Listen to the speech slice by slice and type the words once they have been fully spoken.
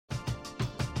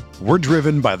We're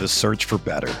driven by the search for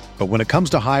better. But when it comes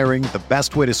to hiring, the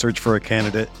best way to search for a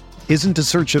candidate isn't to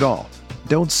search at all.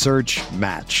 Don't search,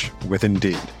 match with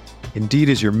Indeed. Indeed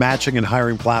is your matching and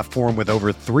hiring platform with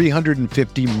over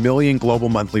 350 million global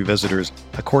monthly visitors,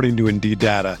 according to Indeed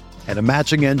data, and a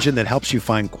matching engine that helps you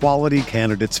find quality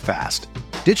candidates fast.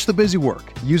 Ditch the busy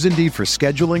work. Use Indeed for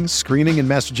scheduling, screening, and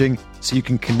messaging so you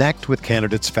can connect with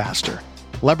candidates faster.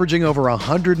 Leveraging over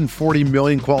 140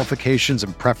 million qualifications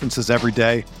and preferences every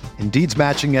day, Indeed's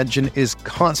matching engine is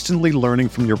constantly learning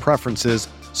from your preferences,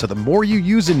 so the more you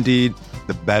use Indeed,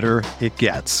 the better it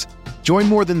gets. Join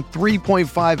more than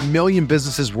 3.5 million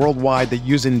businesses worldwide that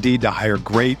use Indeed to hire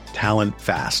great talent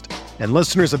fast. And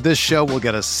listeners of this show will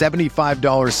get a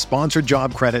 $75 sponsored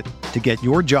job credit to get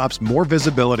your jobs more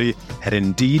visibility at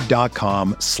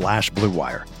Indeed.com/Blue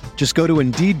Wire. Just go to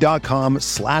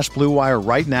Indeed.com/Blue Wire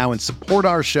right now and support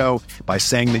our show by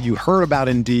saying that you heard about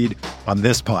Indeed on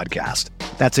this podcast.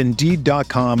 That's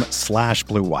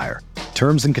Indeed.com/Blue Wire.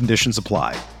 Terms and conditions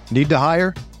apply. Need to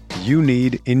hire? You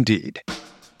need Indeed.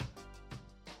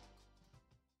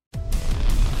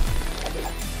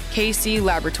 KC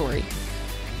Laboratory,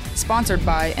 sponsored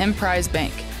by Emprise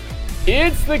Bank.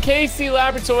 It's the KC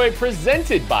Laboratory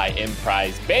presented by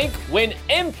Emprise Bank. When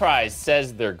Emprise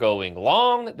says they're going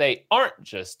long, they aren't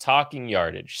just talking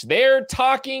yardage. They're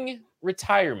talking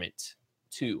retirement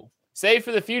too. Save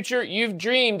for the future you've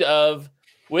dreamed of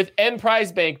with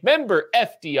Emprise Bank. Member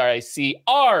FDIC,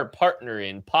 our partner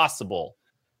in possible.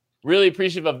 Really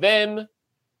appreciative of them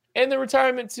and the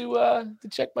retirement to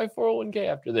check my 401k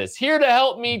after this. Here to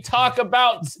help me talk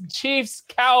about Chiefs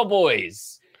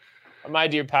Cowboys are my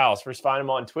dear pals. First, find them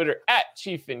on Twitter at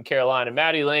Chief in Carolina.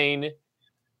 Maddie Lane.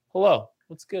 Hello.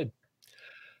 What's good?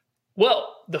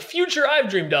 Well, the future I've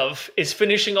dreamed of is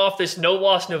finishing off this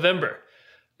no-loss November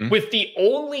with the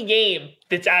only game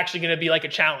that's actually going to be like a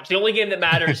challenge. The only game that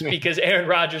matters because Aaron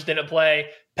Rodgers didn't play.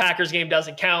 Packers game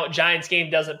doesn't count. Giants game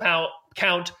doesn't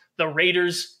count. The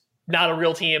Raiders, not a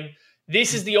real team.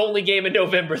 This is the only game in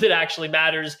November that actually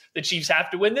matters. The Chiefs have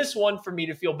to win this one for me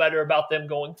to feel better about them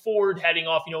going forward, heading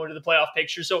off, into the playoff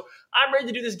picture. So I'm ready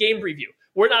to do this game preview.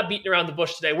 We're not beating around the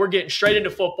bush today. We're getting straight into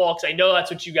football because I know that's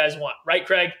what you guys want. Right,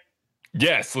 Craig?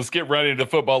 Yes, let's get right into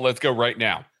football. Let's go right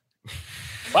now.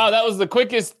 Wow, that was the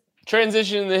quickest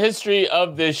transition in the history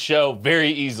of this show, very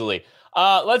easily.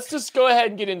 Let's just go ahead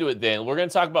and get into it then. We're going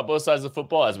to talk about both sides of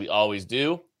football, as we always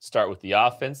do. Start with the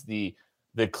offense, the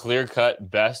clear-cut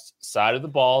best side of the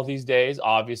ball these days,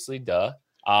 obviously, duh.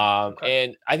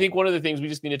 And I think one of the things we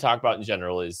just need to talk about in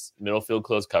general is middle field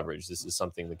close coverage. This is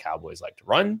something the Cowboys like to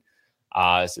run.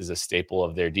 This is a staple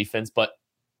of their defense, but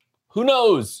who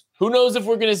knows? Who knows if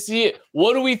we're going to see it?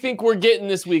 What do we think we're getting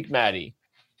this week, Maddie?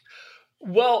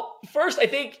 Well, first, I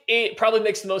think it probably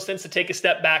makes the most sense to take a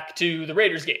step back to the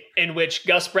Raiders game, in which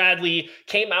Gus Bradley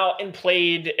came out and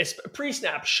played a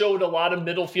pre-snap, showed a lot of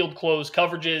middle field close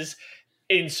coverages.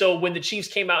 And so when the Chiefs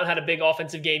came out and had a big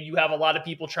offensive game, you have a lot of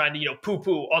people trying to,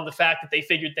 poo-poo on the fact that they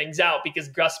figured things out because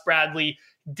Gus Bradley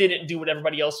didn't do what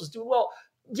everybody else was doing. Well,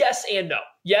 yes and no.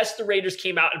 Yes, the Raiders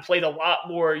came out and played a lot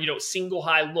more, single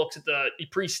high looks at the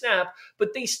pre-snap,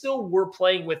 but they still were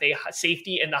playing with a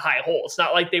safety in the high hole. It's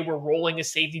not like they were rolling a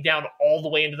safety down all the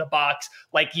way into the box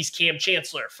like he's Cam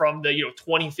Chancellor from the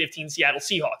 2015 Seattle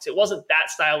Seahawks. It wasn't that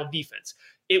style of defense.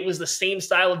 It was the same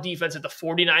style of defense that the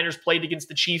 49ers played against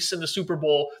the Chiefs in the Super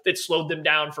Bowl that slowed them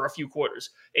down for a few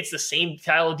quarters. It's the same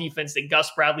style of defense that Gus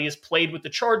Bradley has played with the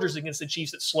Chargers against the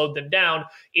Chiefs that slowed them down.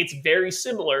 It's very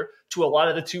similar to a lot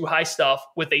of the too high stuff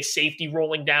with a safety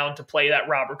rolling down to play that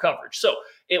robber coverage. So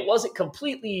it wasn't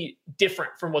completely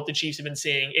different from what the Chiefs have been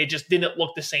seeing. It just didn't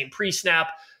look the same pre-snap.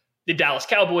 The Dallas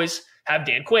Cowboys have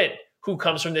Dan Quinn, who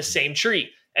comes from this same tree.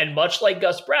 And much like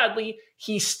Gus Bradley,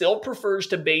 he still prefers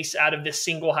to base out of this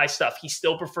single high stuff. He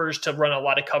still prefers to run a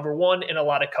lot of cover one and a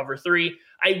lot of cover three.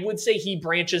 I would say he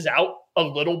branches out a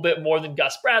little bit more than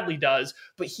Gus Bradley does,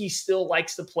 but he still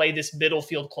likes to play this middle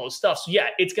field close stuff. So yeah,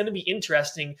 it's going to be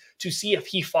interesting to see if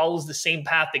he follows the same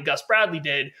path that Gus Bradley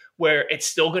did, where it's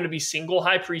still going to be single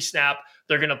high pre-snap.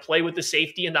 They're going to play with the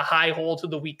safety in the high hole to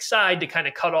the weak side to kind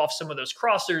of cut off some of those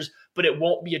crossers, but it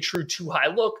won't be a true too high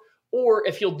look. Or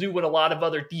if he'll do what a lot of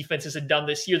other defenses have done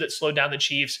this year that slowed down the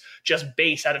Chiefs, just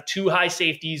base out of two high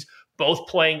safeties, both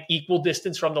playing equal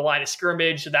distance from the line of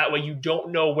scrimmage. So that way you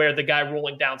don't know where the guy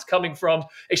rolling down is coming from.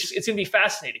 It's going to be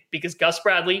fascinating because Gus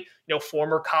Bradley,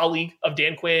 former colleague of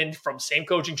Dan Quinn from same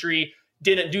coaching tree,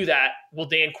 didn't do that. Will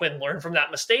Dan Quinn learn from that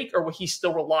mistake, or will he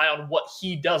still rely on what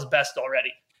he does best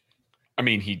already? I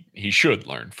mean, he should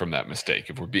learn from that mistake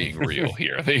if we're being real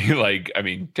here.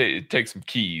 Take some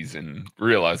keys and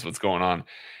realize what's going on.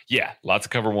 Yeah, lots of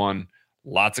cover one,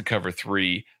 lots of cover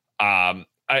three.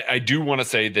 I do want to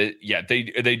say that, yeah,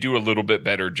 they do a little bit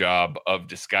better job of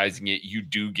disguising it. You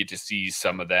do get to see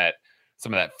some of that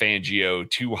Fangio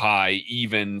too high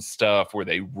even stuff where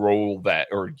they roll that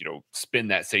or, spin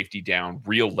that safety down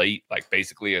real late, like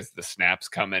basically as the snaps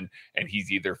come in, and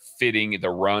he's either fitting the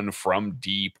run from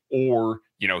deep or,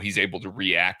 he's able to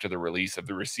react to the release of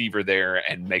the receiver there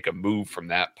and make a move from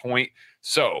that point.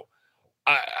 So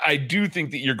I do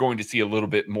think that you're going to see a little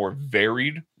bit more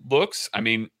varied looks. I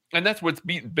mean, and that's what's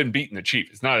been beating the Chiefs.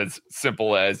 It's not as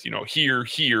simple as,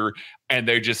 here, and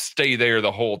they just stay there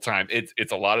the whole time.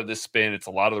 It's a lot of the spin. It's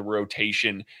a lot of the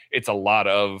rotation. It's a lot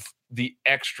of the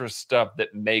extra stuff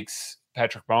that makes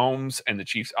Patrick Mahomes and the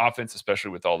Chiefs offense,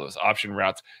 especially with all those option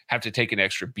routes, have to take an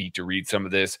extra beat to read some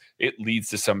of this. It leads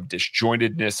to some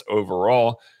disjointedness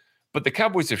overall. But the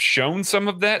Cowboys have shown some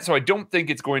of that, so I don't think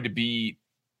it's going to be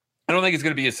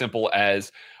as simple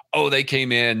as, oh, they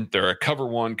came in, they're a cover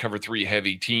 1, cover 3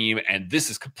 heavy team, and this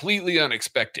is completely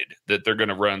unexpected that they're going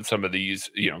to run some of these,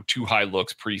 too high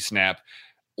looks pre-snap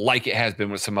like it has been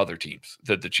with some other teams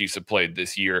that the Chiefs have played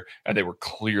this year, and they were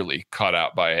clearly caught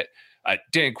out by it.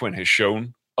 Dan Quinn has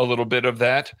shown a little bit of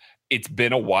that. It's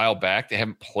been a while back. They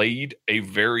haven't played a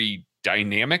very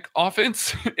dynamic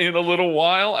offense in a little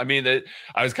while. I mean,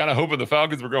 I was kind of hoping the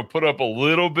Falcons were going to put up a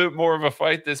little bit more of a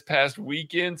fight this past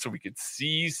weekend so we could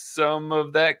see some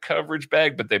of that coverage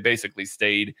back, but they basically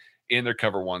stayed in their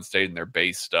cover 1, stayed in their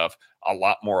base stuff a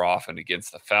lot more often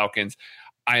against the Falcons.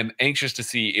 I am anxious to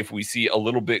see if we see a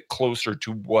little bit closer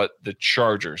to what the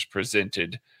Chargers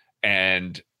presented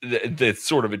and the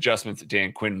sort of adjustments that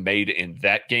Dan Quinn made in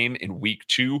that game in week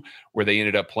 2, where they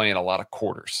ended up playing a lot of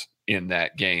quarters in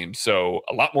that game. So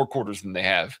a lot more quarters than they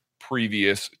have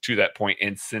previous to that point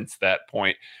and since that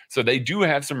point. So they do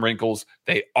have some wrinkles.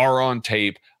 They are on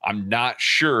tape. I'm not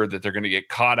sure that they're going to get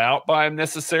caught out by them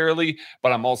necessarily,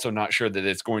 but I'm also not sure that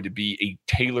it's going to be a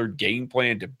tailored game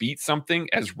plan to beat something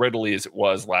as readily as it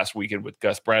was last weekend with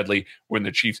Gus Bradley, when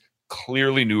the Chiefs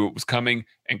clearly knew it was coming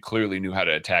and clearly knew how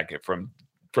to attack it from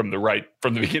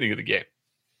the beginning of the game.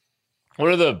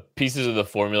 One of the pieces of the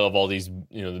formula of all these,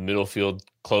 the middle field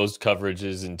closed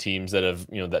coverages and teams that have,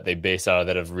 that they base out of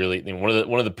that have really,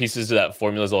 one of the pieces of that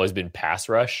formula has always been pass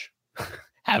rush,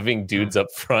 having dudes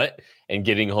up front and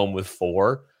getting home with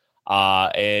 4.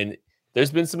 And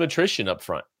there's been some attrition up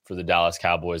front for the Dallas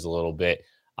Cowboys a little bit.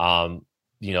 DeMarcus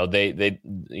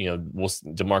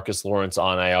Lawrence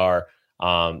on IR.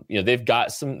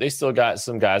 They still got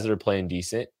some guys that are playing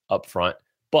decent up front,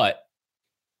 but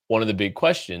one of the big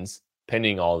questions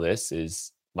pending all this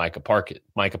is Micah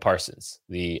Parsons,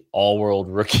 the all-world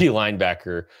rookie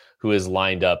linebacker who is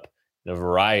lined up in a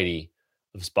variety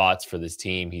of spots for this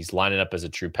team. He's lining up as a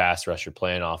true pass rusher,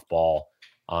 playing off ball.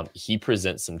 He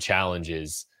presents some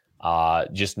challenges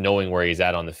just knowing where he's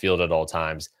at on the field at all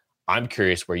times. I'm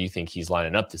curious where you think he's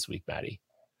lining up this week, Maddie.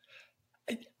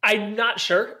 I'm not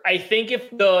sure. I think if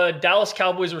the Dallas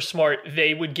Cowboys were smart,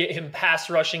 they would get him pass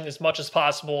rushing as much as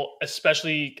possible,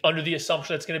 especially under the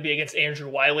assumption it's going to be against Andrew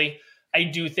Wiley. I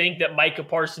do think that Micah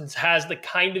Parsons has the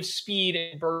kind of speed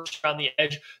and burst around the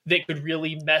edge that could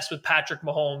really mess with Patrick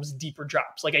Mahomes' deeper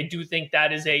drops. Like, I do think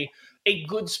that is a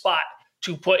good spot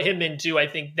to put him into. I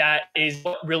think that is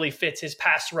what really fits his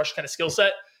pass rush kind of skill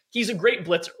set. He's a great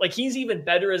blitzer. Like, he's even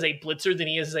better as a blitzer than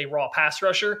he is as a raw pass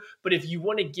rusher. But if you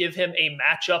want to give him a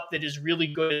matchup that is really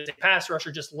good as a pass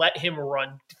rusher, just let him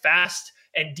run fast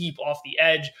and deep off the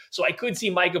edge. So I could see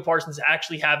Micah Parsons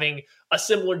actually having a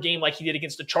similar game like he did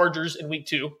against the Chargers in week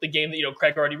 2, the game that,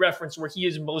 Craig already referenced, where he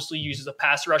is mostly used as a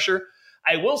pass rusher.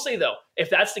 I will say, though, if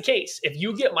that's the case, if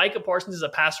you get Micah Parsons as a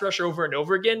pass rusher over and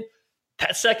over again,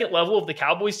 that second level of the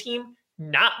Cowboys team,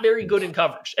 not very good in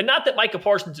coverage. And not that Micah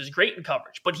Parsons is great in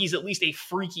coverage, but he's at least a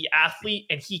freaky athlete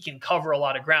and he can cover a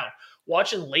lot of ground.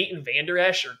 Watching Leighton Vander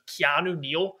Esch or Keanu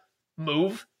Neal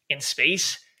move in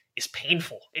space is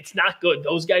painful. It's not good.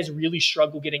 Those guys really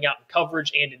struggle getting out in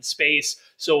coverage and in space.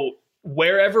 So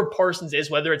wherever Parsons is,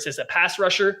 whether it's as a pass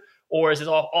rusher or as an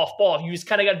off ball, you just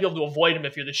kind of got to be able to avoid him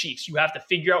if you're the Chiefs. You have to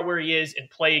figure out where he is and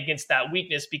play against that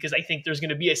weakness, because I think there's going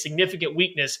to be a significant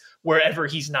weakness wherever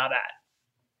he's not at.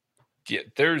 Yeah,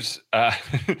 there's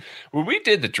when we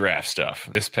did the draft stuff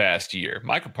this past year,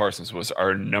 Micah Parsons was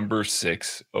our number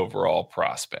 6 overall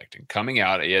prospect. And coming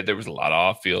out, there was a lot of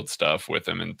off-field stuff with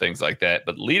him and things like that.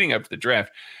 But leading up to the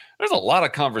draft, there's a lot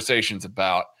of conversations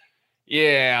about,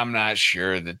 I'm not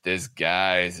sure that this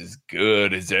guy is as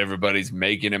good as everybody's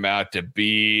making him out to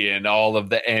be and all of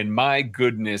that. And my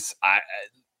goodness,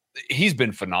 he's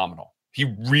been phenomenal.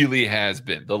 He really has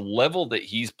been. The level that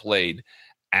he's played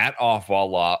at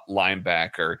off-ball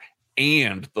linebacker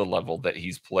and the level that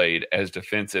he's played as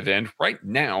defensive end. Right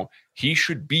now, he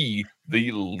should be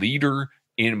the leader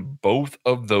in both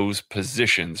of those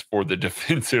positions for the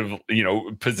defensive,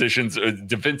 positions,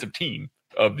 defensive team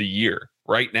of the year.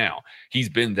 Right now, he's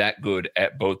been that good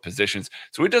at both positions.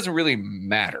 So it doesn't really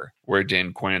matter where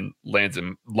Dan Quinn lines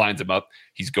him up.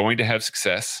 He's going to have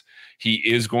success. He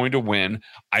is going to win.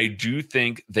 I do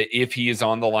think that if he is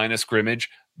on the line of scrimmage,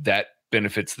 that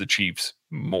benefits the Chiefs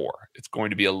more. It's going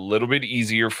to be a little bit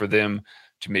easier for them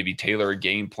to maybe tailor a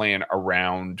game plan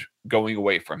around going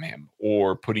away from him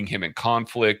or putting him in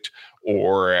conflict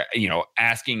or,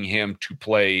 asking him to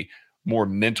play more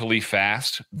mentally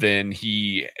fast than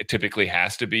he typically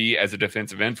has to be as a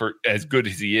defensive end. For as good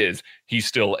as he is, he's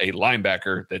still a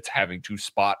linebacker that's having to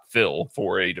spot fill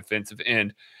for a defensive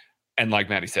end. And like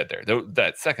Maddie said there,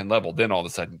 that second level then all of a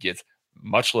sudden gets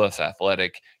much less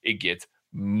athletic. It gets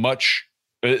much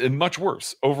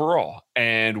worse overall.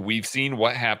 And we've seen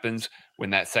what happens when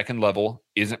that second level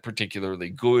isn't particularly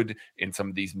good in some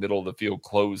of these middle of the field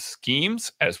close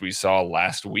schemes, as we saw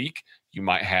last week. You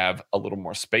might have a little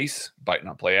more space, biting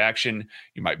on play action.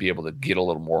 You might be able to get a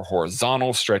little more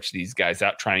horizontal, stretch these guys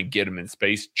out, try and get them in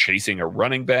space, chasing a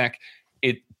running back.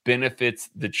 It benefits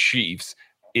the Chiefs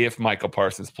if Michael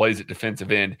Parsons plays at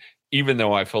defensive end, even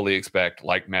though I fully expect,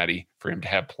 like Maddie, for him to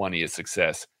have plenty of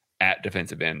success at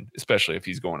defensive end, especially if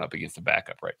he's going up against a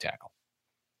backup right tackle.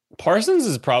 Parsons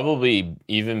is probably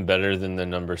even better than the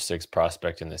number 6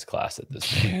 prospect in this class at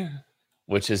this point,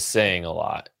 which is saying a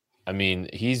lot. I mean,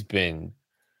 he's been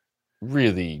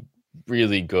really,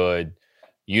 really good,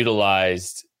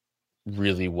 utilized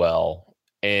really well.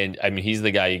 And I mean, he's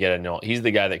the guy you got to know. He's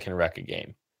the guy that can wreck a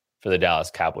game for the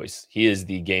Dallas Cowboys. He is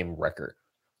the game wrecker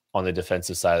on the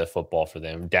defensive side of the football for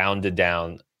them, down to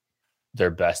down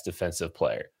their best defensive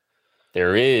player.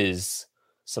 There is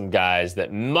some guys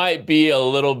that might be a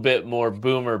little bit more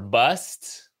boom or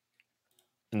bust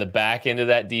in the back end of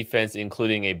that defense,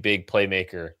 including a big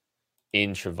playmaker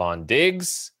in Trevon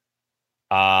Diggs,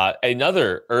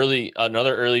 another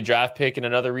early draft pick and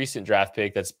another recent draft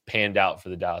pick that's panned out for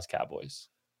the Dallas Cowboys.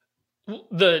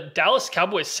 The Dallas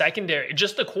Cowboys secondary,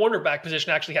 just the cornerback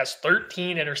position, actually has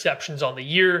 13 interceptions on the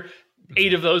year.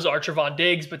 8 of those are Trevon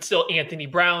Diggs, but still Anthony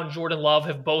Brown, Jordan Love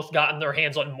have both gotten their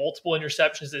hands on multiple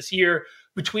interceptions this year.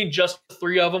 Between just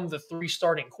 3 of them, the 3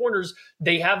 starting corners,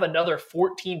 they have another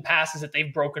 14 passes that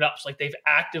they've broken up. So like they've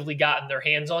actively gotten their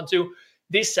hands onto.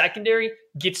 This secondary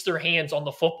gets their hands on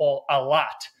the football a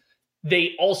lot.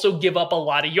 They also give up a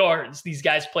lot of yards. These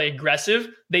guys play aggressive.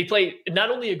 They play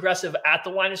not only aggressive at the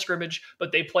line of scrimmage,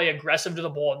 but they play aggressive to the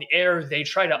ball in the air. They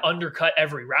try to undercut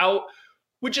every route,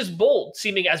 which is bold,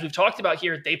 seeming, as we've talked about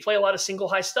here, they play a lot of single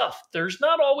high stuff. There's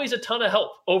not always a ton of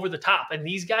help over the top, and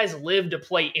these guys live to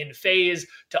play in phase,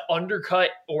 to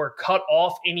undercut or cut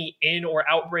off any in or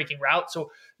out breaking route.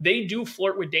 So they do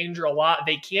flirt with danger a lot.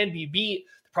 They can be beat.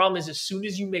 The problem is, as soon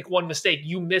as you make one mistake,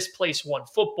 you misplace one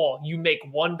football, you make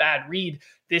one bad read,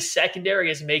 this secondary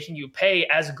is making you pay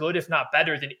as good, if not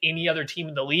better, than any other team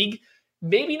in the league.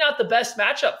 Maybe not the best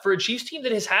matchup for a Chiefs team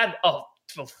that has had a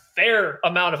fair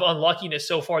amount of unluckiness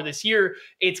so far this year.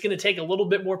 It's going to take a little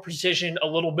bit more precision, a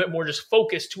little bit more just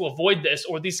focus to avoid this,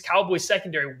 or these Cowboys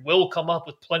secondary will come up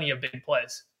with plenty of big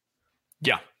plays.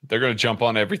 Yeah, they're going to jump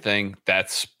on everything.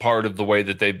 That's part of the way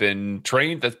that they've been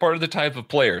trained. That's part of the type of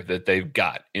player that they've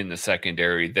got in the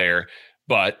secondary there.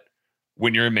 But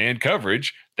when you're in man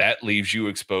coverage, that leaves you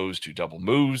exposed to double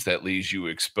moves. That leaves you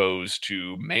exposed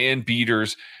to man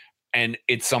beaters. And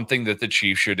it's something that the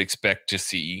Chiefs should expect to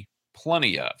see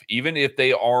plenty of, even if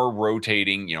they are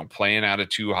rotating, playing out of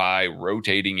too high,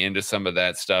 rotating into some of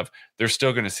that stuff, they're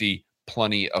still going to see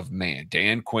plenty of man.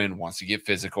 Dan Quinn wants to get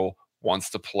physical,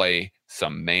 wants to play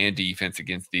some man defense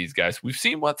against these guys. We've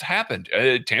seen what's happened.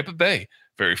 Tampa Bay,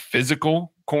 very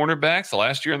physical cornerbacks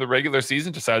last year in the regular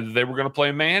season, decided they were going to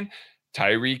play man.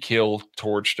 Tyreek Hill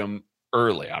torched them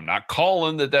early. I'm not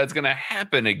calling that that's going to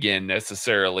happen again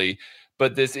necessarily,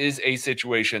 but this is a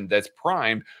situation that's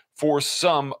primed for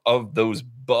some of those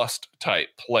bust type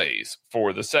plays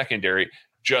for the secondary,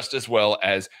 just as well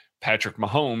as Patrick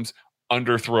Mahomes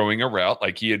underthrowing a route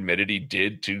like he admitted he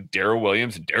did to Darrell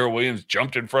Williams. And Darrell Williams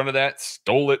jumped in front of that,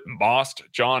 stole it, mossed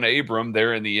John Abram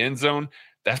there in the end zone.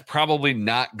 That's probably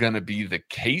not going to be the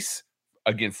case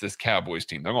against this Cowboys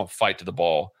team. They're going to fight to the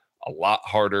ball a lot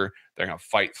harder. They're going to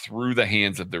fight through the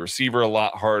hands of the receiver a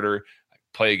lot harder.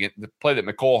 The play that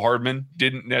McCole Hardman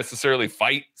didn't necessarily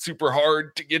fight super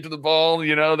hard to get to the ball,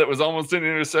 that was almost an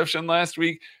interception last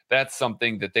week. That's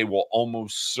something that they will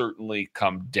almost certainly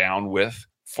come down with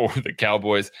for the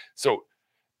Cowboys. So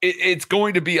it's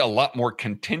going to be a lot more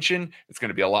contention. It's going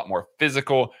to be a lot more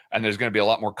physical, and there's going to be a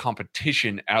lot more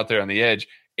competition out there on the edge.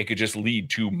 It could just lead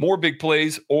to more big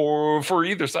plays or for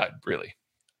either side, really.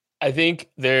 I think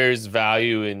there's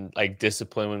value in like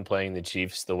discipline when playing the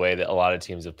Chiefs the way that a lot of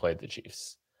teams have played the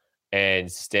Chiefs,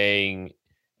 and staying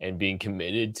and being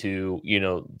committed to,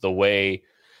 the way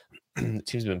the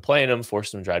team's been playing them,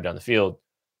 forcing them to drive down the field.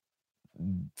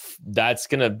 That's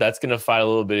gonna fight a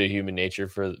little bit of human nature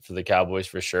for the Cowboys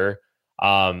for sure.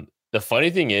 The funny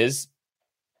thing is,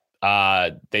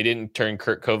 they didn't turn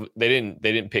they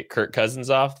didn't pick Kirk Cousins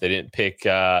off. They didn't pick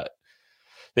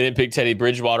Teddy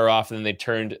Bridgewater off, and then they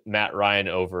turned Matt Ryan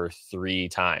over 3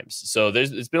 times. So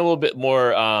it's been a little bit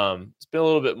more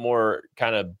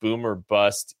kind of boom or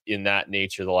bust in that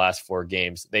nature the last 4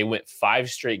 games. They went 5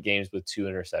 straight games with 2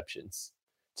 interceptions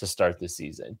to start the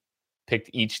season.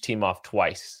 Picked each team off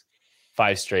twice,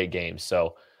 5 straight games.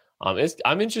 So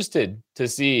I'm interested to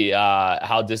see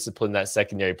how disciplined that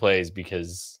secondary plays,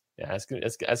 because that's gonna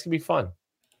be fun.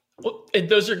 Well, and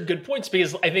those are good points,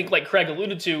 because I think, like Craig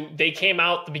alluded to, they came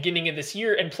out the beginning of this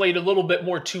year and played a little bit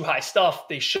more too high stuff.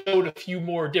 They showed a few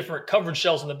more different coverage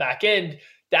shells on the back end.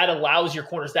 That allows your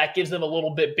corners, that gives them a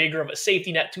little bit bigger of a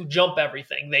safety net to jump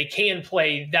everything. They can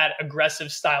play that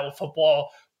aggressive style of football,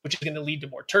 which is going to lead to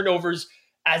more turnovers.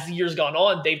 As the year's gone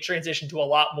on, they've transitioned to a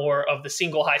lot more of the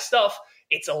single high stuff.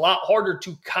 It's a lot harder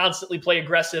to constantly play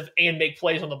aggressive and make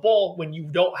plays on the ball when you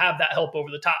don't have that help over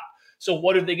the top. So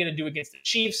what are they going to do against the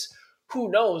Chiefs?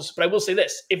 Who knows? But I will say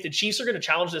this. If the Chiefs are going to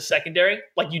challenge the secondary,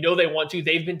 like they want to,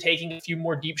 they've been taking a few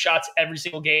more deep shots every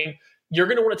single game. You're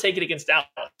going to want to take it against Dallas.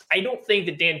 I don't think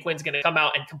that Dan Quinn's going to come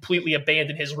out and completely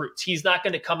abandon his roots. He's not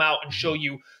going to come out and show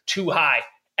you too high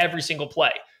every single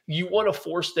play. You want to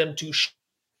force them to show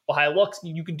high looks.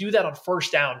 You can do that on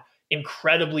first down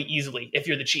incredibly easily if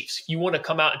you're the Chiefs. You want to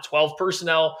come out in 12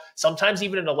 personnel, sometimes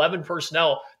even in 11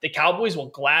 personnel. The Cowboys will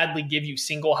gladly give you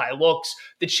single high looks.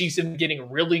 The Chiefs have been getting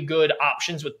really good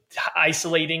options with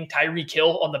isolating Tyreek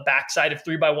Hill on the backside of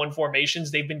 3-by-1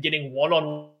 formations. They've been getting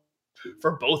one-on-one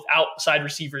for both outside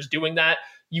receivers doing that.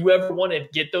 You ever want to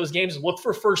get those games, look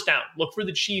for first down. Look for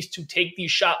the Chiefs to take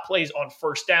these shot plays on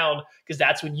first down, because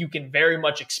that's when you can very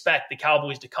much expect the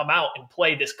Cowboys to come out and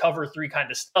play this cover 3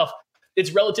 kind of stuff.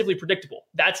 It's relatively predictable.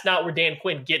 That's not where Dan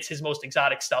Quinn gets his most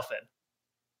exotic stuff in.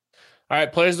 All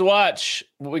right, players to watch.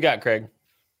 What we got, Craig?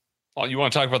 Well, you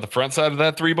want to talk about the front side of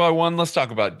that 3-by-1? Let's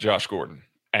talk about Josh Gordon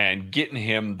and getting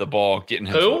him the ball, getting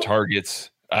him some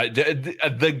targets.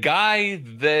 The guy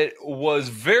that was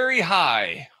very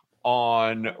high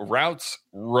on routes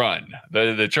run,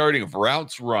 the charting of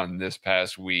routes run this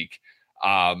past week.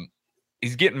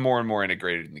 He's getting more and more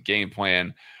integrated in the game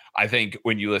plan. I think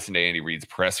when you listen to Andy Reid's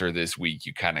presser this week,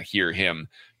 you kind of hear him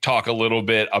talk a little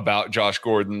bit about Josh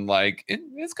Gordon, like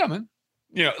it's coming.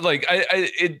 Like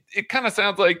it kind of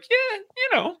sounds like,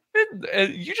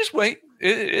 you just wait.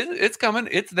 It's coming.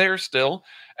 It's there still.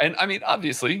 And I mean,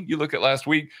 obviously, you look at last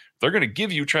week, they're going to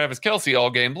give you Travis Kelce all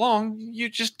game long. You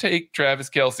just take Travis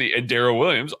Kelce and Darrell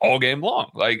Williams all game long.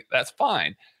 Like, that's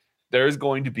fine. There's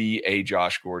going to be a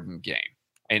Josh Gordon game.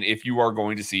 And if you are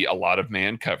going to see a lot of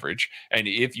man coverage, and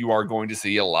if you are going to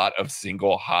see a lot of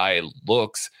single high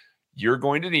looks, you're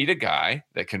going to need a guy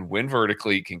that can win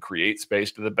vertically, can create space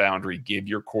to the boundary, give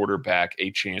your quarterback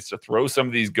a chance to throw some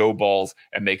of these go balls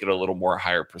and make it a little more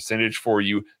higher percentage for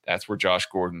you. That's where Josh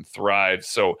Gordon thrives.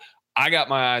 So I got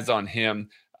my eyes on him.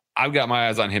 I've got my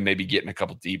eyes on him maybe getting a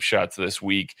couple deep shots this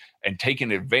week and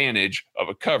taking advantage of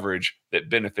a coverage that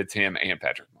benefits him and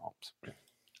Patrick Mahomes.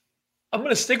 I'm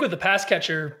going to stick with the pass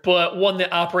catcher, but one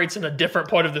that operates in a different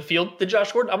part of the field than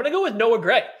Josh Gordon. I'm going to go with Noah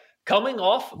Gray. Coming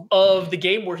off of the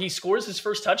game where he scores his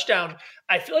first touchdown,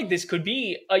 I feel like this could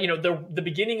be, the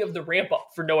beginning of the ramp up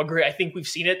for Noah Gray. I think we've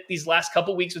seen it these last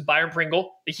couple weeks with Byron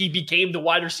Pringle. He became the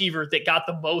wide receiver that got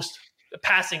the most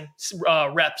passing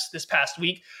reps this past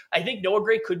week. I think Noah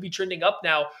Gray could be trending up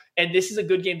now, and this is a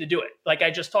good game to do it. Like I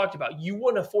just talked about, you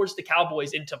want to force the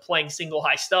Cowboys into playing single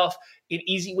high stuff. An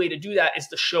easy way to do that is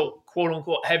to show quote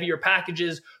unquote heavier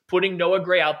packages, putting Noah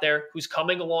Gray out there, who's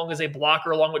coming along as a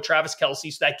blocker along with Travis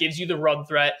Kelce. So that gives you the run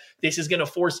threat. This is going to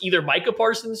force either Micah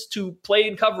Parsons to play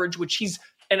in coverage, which he's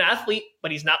an athlete,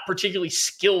 but he's not particularly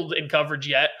skilled in coverage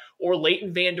yet, or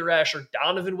Leighton Vander Esch or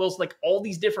Donovan Wilson, like all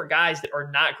these different guys that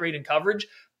are not great in coverage.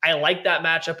 I like that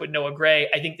matchup with Noah Gray.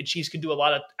 I think the Chiefs can do a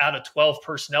lot out of 12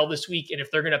 personnel this week. And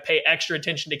if they're going to pay extra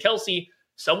attention to Kelce,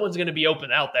 someone's going to be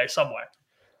open out there somewhere.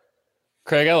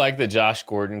 Craig, I like the Josh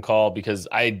Gordon call because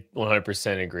I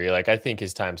 100% agree. Like, I think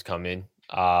his time's coming.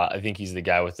 I think he's the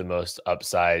guy with the most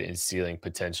upside and ceiling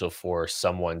potential for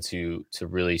someone to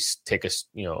really take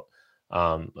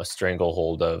a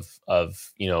stranglehold of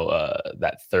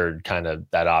that third kind of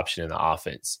that option in the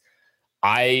offense.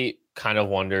 I kind of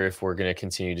wonder if we're going to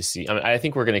continue to see. I mean, I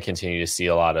think we're going to continue to see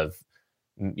a lot of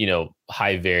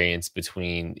high variance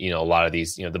between a lot of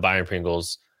these, the Byron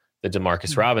Pringles, the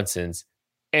Demarcus Robinsons,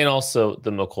 and also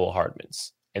the Mecole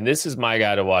Hardmans. And this is my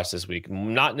guy to watch this week,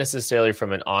 not necessarily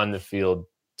from an on the field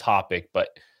topic, but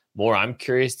more I'm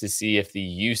curious to see if the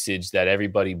usage that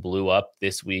everybody blew up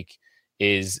this week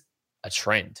is a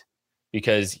trend,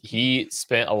 because he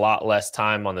spent a lot less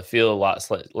time on the field, a lot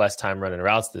less time running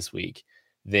routes this week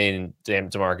than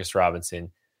Demarcus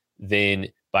Robinson, than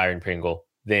Byron Pringle,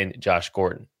 than Josh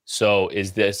Gordon. So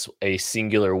is this a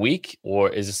singular week, or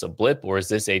is this a blip, or is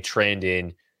this a trend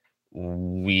in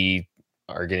we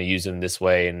are going to use him this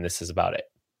way and this is about it?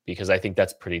 Because I think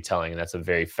that's pretty telling, and that's a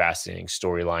very fascinating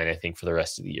storyline, I think, for the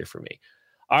rest of the year for me.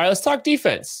 All right, let's talk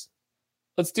defense.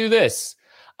 Let's do this.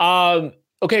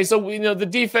 Okay, so we know the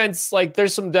defense, like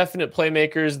there's some definite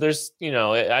playmakers. There's,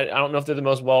 I don't know if they're the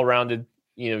most well-rounded,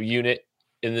 unit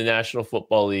in the National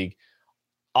Football League.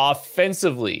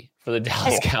 Offensively for the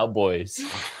Dallas Cowboys.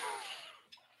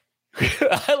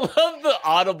 I love the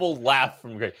audible laugh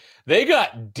from Greg. They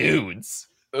got dudes.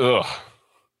 Ugh.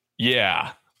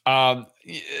 Yeah.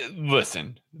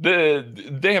 Listen,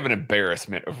 they have an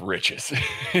embarrassment of riches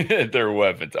at their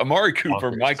weapons. Amari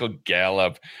Cooper, Michael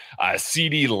Gallup,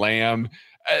 CeeDee Lamb.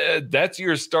 That's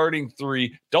your starting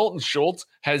three. Dalton Schultz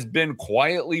has been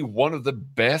quietly one of the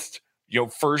best,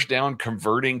 first down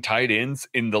converting tight ends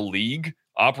in the league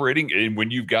operating. And when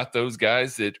you've got those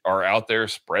guys that are out there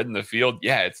spreading the field,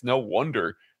 it's no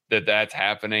wonder that that's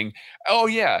happening. Oh,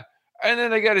 yeah. And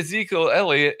then they got Ezekiel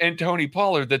Elliott and Tony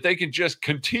Pollard that they can just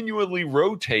continually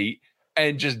rotate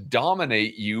and just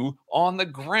dominate you on the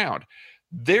ground.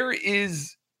 There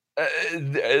is,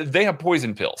 they have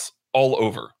poison pills all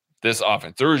over this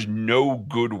offense. There is no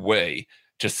good way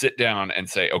to sit down and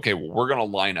say, okay, well, we're going to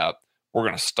line up. We're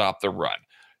going to stop the run.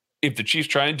 If the Chiefs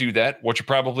try and do that, what you're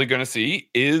probably going to see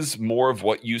is more of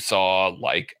what you saw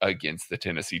like against the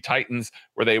Tennessee Titans,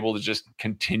 where they were able to just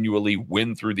continually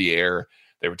win through the air.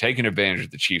 They were taking advantage of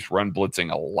the Chiefs run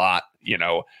blitzing a lot.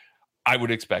 I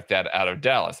would expect that out of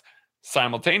Dallas.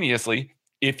 Simultaneously,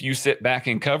 if you sit back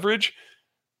in coverage,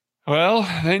 well,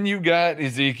 then you got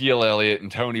Ezekiel Elliott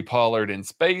and Tony Pollard in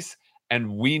space.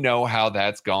 And we know how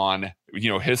that's gone,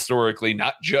 historically,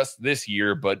 not just this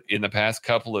year, but in the past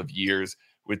couple of years,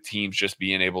 with teams just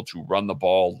being able to run the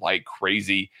ball like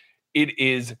crazy. It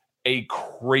is a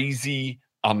crazy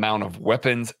amount of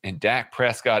weapons, and Dak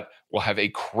Prescott will have a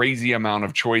crazy amount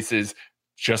of choices,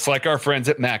 just like our friends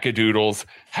at Macadoodles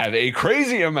have a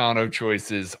crazy amount of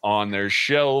choices on their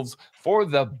shelves for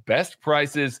the best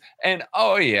prices. And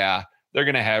oh yeah, they're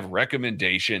going to have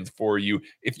recommendations for you.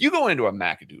 If you go into a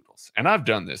Macadoodles, and I've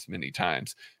done this many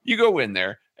times, you go in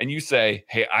there and you say,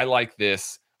 hey, I like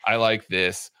this,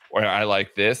 or I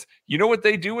like this. You know what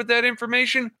they do with that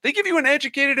information? They give you an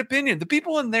educated opinion. The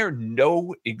people in there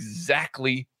know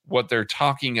exactly what they're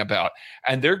talking about,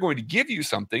 and they're going to give you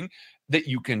something that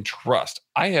you can trust.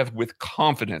 I have with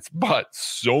confidence bought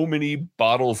so many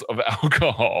bottles of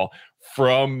alcohol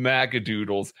from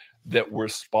Macadoodles that were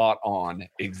spot on,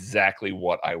 exactly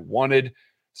what I wanted.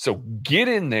 So get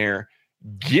in there,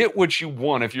 get what you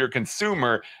want if you're a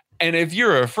consumer, and if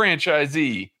you're a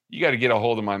franchisee, you got to get a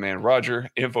hold of my man, Roger,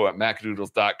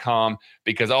 info@macadoodles.com,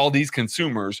 because all these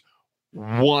consumers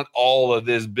want all of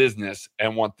this business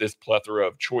and want this plethora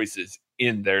of choices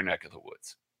in their neck of the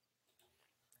woods.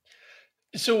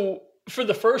 So for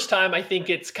the first time, I think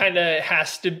it's kind of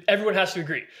everyone has to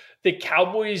agree. The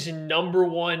Cowboys' number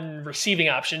one receiving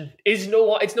option it's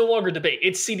no longer debate.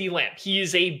 It's CeeDee Lamb. He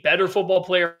is a better football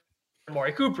player than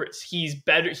Amari Cooper is. He's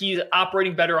better. He's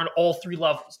operating better on all three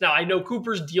levels. Now, I know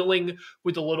Cooper's dealing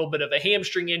with a little bit of a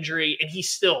hamstring injury, and he's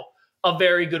still a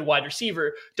very good wide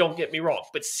receiver. Don't get me wrong.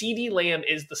 But CeeDee Lamb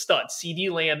is the stud.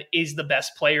 CeeDee Lamb is the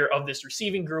best player of this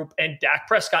receiving group, and Dak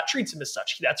Prescott treats him as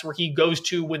such. That's where he goes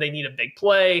to when they need a big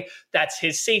play. That's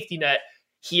his safety net.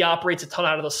 He operates a ton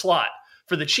out of the slot.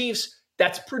 For the Chiefs,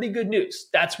 that's pretty good news.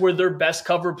 That's where their best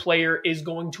cover player is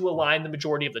going to align the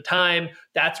majority of the time.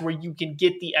 That's where you can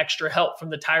get the extra help from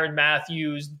the Tyrann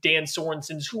Mathieu, Dan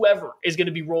Sorensen's, whoever is going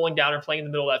to be rolling down or playing in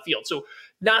the middle of that field. So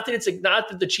not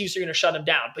that the Chiefs are going to shut him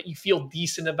down, but you feel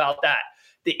decent about that.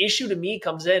 The issue to me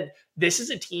comes in, this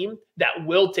is a team that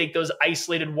will take those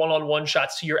isolated one-on-one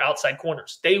shots to your outside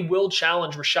corners. They will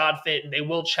challenge Rashad Fenton. They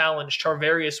will challenge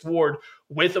Charvarius Ward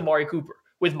with Amari Cooper.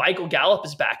 With Michael Gallup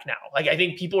is back now. Like, I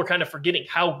think people are kind of forgetting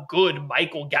how good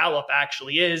Michael Gallup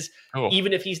actually is.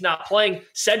 Even if he's not playing,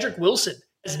 Cedric Wilson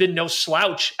has been no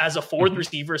slouch as a fourth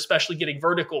receiver, especially getting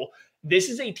vertical. This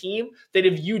is a team that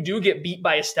if you do get beat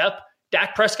by a step,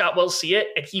 Dak Prescott will see it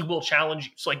and he will challenge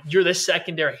you. So this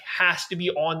secondary has to be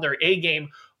on their A game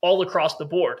all across the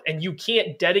board. And you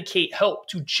can't dedicate help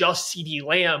to just CeeDee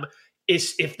Lamb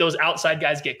if those outside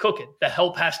guys get cooking. The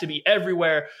help has to be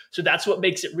everywhere. So that's what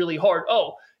makes it really hard.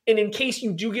 Oh, and in case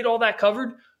you do get all that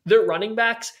covered, their running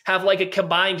backs have a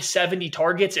combined 70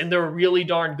 targets, and they're really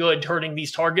darn good turning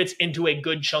these targets into a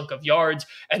good chunk of yards.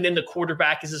 And then the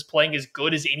quarterback is playing as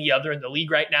good as any other in the league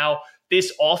right now.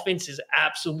 This offense is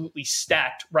absolutely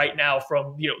stacked right now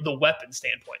from the weapon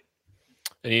standpoint.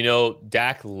 And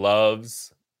Dak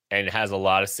loves and has a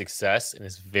lot of success and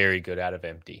is very good out of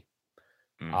empty.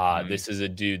 This is a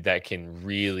dude that can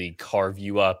really carve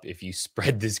you up if you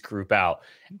spread this group out.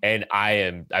 And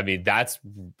that's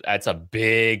a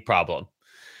big problem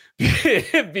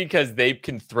because they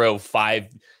can throw 5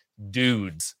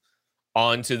 dudes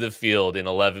onto the field in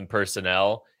 11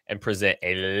 personnel and present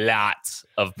a lot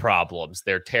of problems.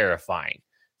 They're terrifying.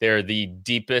 They're the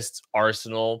deepest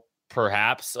arsenal,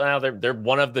 perhaps. Well, they're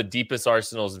one of the deepest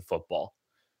arsenals in football.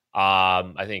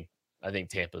 I think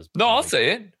Tampa's. No, I'll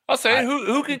say it.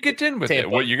 Who can contend with Tampa. it?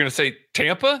 What, you're going to say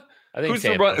Tampa? I think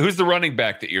who's the running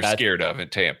back that you're scared of in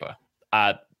Tampa?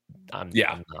 I'm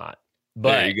not.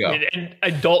 But there you go.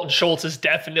 And Dalton Schultz is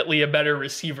definitely a better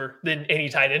receiver than any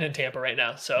tight end in Tampa right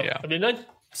now. So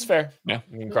it's fair. Yeah.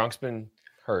 Gronk's been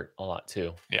hurt a lot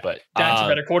too. Yeah. But Dak's a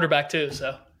better quarterback too.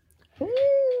 So.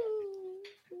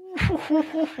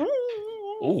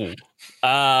 Ooh.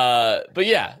 But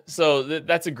yeah, so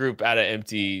that's a group out of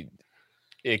empty.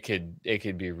 It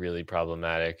could be really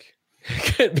problematic.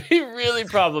 It could be really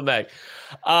problematic.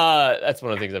 That's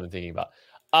one of the things I've been thinking about.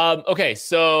 Okay,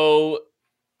 so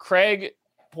Craig,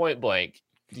 point blank,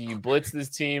 do you blitz this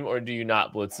team or do you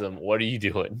not blitz them? What are you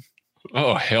doing?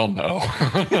 Oh, hell no.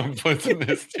 I'm blitzing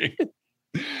this team.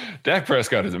 Dak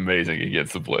Prescott is amazing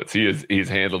against the blitz. He's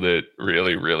handled it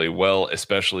really, really well,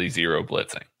 especially zero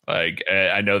blitzing.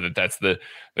 I know that's the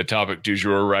topic du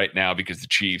jour right now because the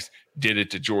Chiefs did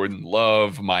it to Jordan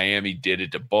Love. Miami did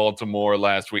it to Baltimore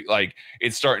last week.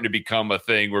 It's starting to become a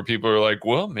thing where people are like,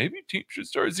 well, maybe teams should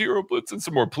start zero blitzing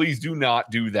some more. Please do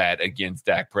not do that against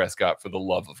Dak Prescott for the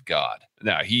love of God.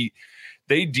 Now,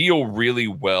 they deal really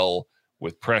well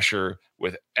with pressure,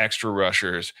 with extra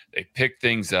rushers. They pick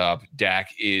things up. Dak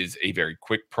is a very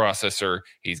quick processor.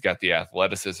 He's got the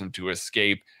athleticism to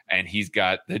escape, and he's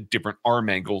got the different arm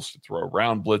angles to throw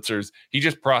around blitzers. He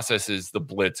just processes the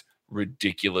blitz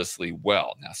ridiculously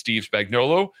well. Now, Steve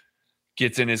Spagnuolo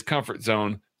gets in his comfort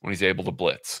zone when he's able to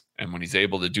blitz and when he's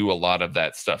able to do a lot of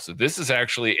that stuff. So this is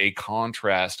actually a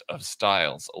contrast of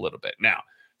styles a little bit. Now,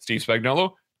 Steve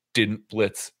Spagnuolo didn't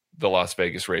blitz the Las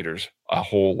Vegas Raiders a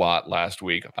whole lot last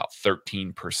week, about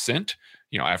 13%,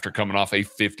 after coming off a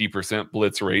 50%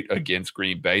 blitz rate against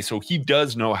Green Bay. So he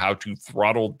does know how to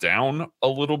throttle down a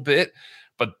little bit,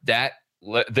 but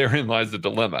therein lies the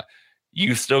dilemma.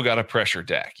 You still got to pressure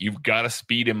Dak. You've got to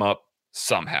speed him up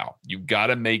somehow. You've got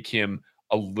to make him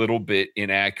a little bit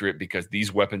inaccurate because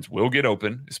these weapons will get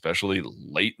open, especially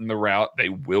late in the route. They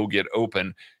will get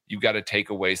open. You've got to take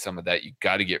away some of that. You've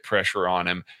got to get pressure on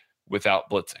him without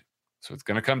blitzing. So it's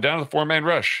going to come down to the 4-man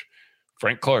rush.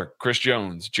 Frank Clark, Chris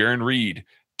Jones, Jaron Reed,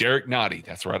 Derek Nottie.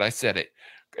 That's right, I said it.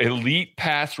 Elite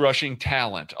pass rushing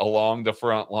talent along the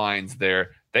front lines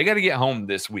there. They got to get home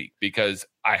this week because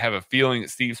I have a feeling that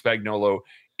Steve Spagnuolo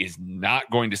is not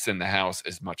going to send the house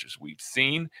as much as we've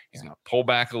seen. He's going to pull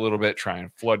back a little bit, try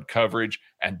and flood coverage,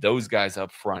 and those guys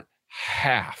up front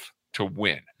have to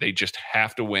win. They just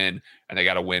have to win, and they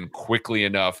got to win quickly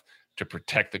enough to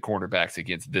protect the cornerbacks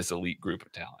against this elite group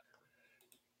of talent.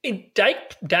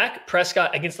 Dak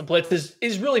Prescott against the blitz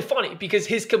is really funny because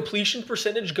his completion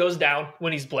percentage goes down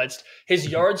when he's blitzed. His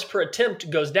yards per attempt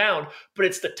goes down, but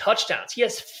it's the touchdowns. He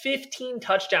has 15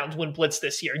 touchdowns when blitzed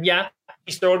this year. Yeah,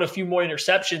 he's throwing a few more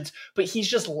interceptions, but he's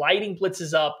just lighting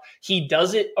blitzes up. He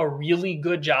does it a really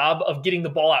good job of getting the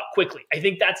ball out quickly. I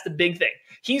think that's the big thing.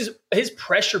 His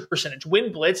pressure percentage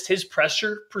when blitzed, his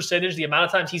pressure percentage, the amount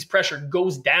of times he's pressured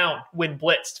goes down when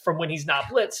blitzed from when he's not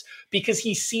blitzed because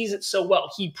he sees it so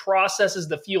well. He processes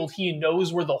the field. He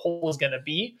knows where the hole is going to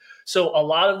be. So a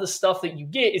lot of the stuff that you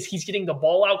get is he's getting the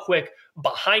ball out quick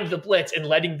behind the blitz and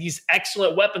letting these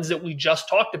excellent weapons that we just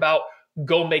talked about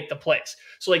go make the plays.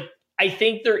 So I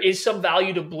think there is some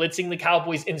value to blitzing the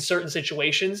Cowboys in certain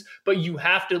situations, but you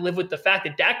have to live with the fact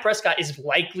that Dak Prescott is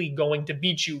likely going to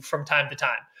beat you from time to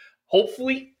time.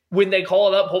 Hopefully, when they call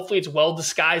it up, hopefully it's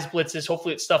well-disguised blitzes.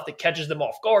 Hopefully it's stuff that catches them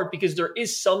off guard because there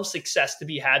is some success to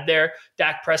be had there.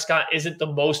 Dak Prescott isn't the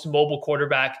most mobile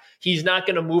quarterback. He's not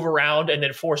going to move around and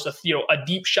then force a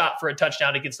deep shot for a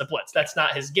touchdown against the blitz. That's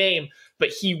not his game, but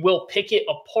he will pick it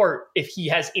apart if he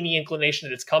has any inclination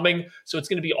that it's coming. So it's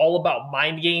going to be all about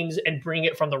mind games and bring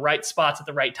it from the right spots at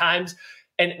the right times.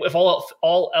 And if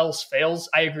all else fails,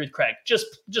 I agree with Craig.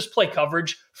 Just play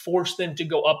coverage, force them to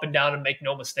go up and down and make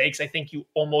no mistakes. I think you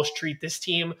almost treat this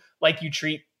team like you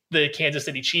treat the Kansas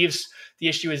City Chiefs. The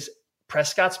issue is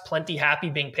Prescott's plenty happy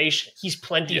being patient. He's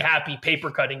plenty happy paper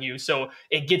cutting you. So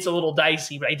it gets a little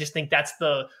dicey, but I just think that's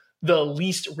the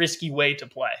least risky way to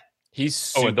play. He's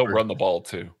super... and they'll run the ball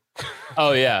too.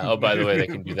 Oh yeah. Oh, by the way, they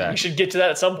can do that. We should get to that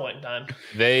at some point in time.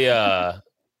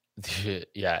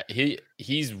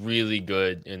 He's really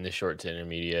good in the short to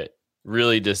intermediate,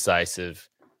 really decisive,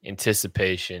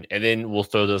 anticipation, and then we'll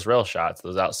throw those rail shots,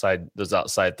 those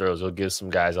outside throws. We'll give some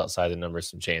guys outside the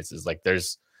numbers some chances. Like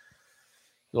there's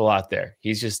a lot there.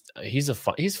 He's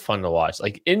fun to watch.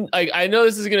 I know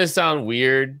this is gonna sound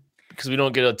weird because we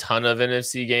don't get a ton of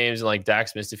NFC games and like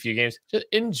Dak's missed a few games. Just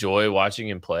enjoy watching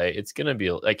him play. It's gonna be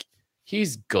like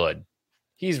he's good.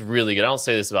 He's really good. I don't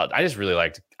say this about. I really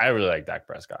like Dak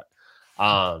Prescott.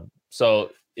 So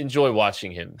enjoy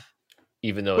watching him,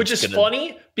 even though which is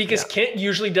funny because Kent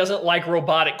usually doesn't like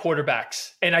robotic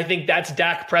quarterbacks, and I think that's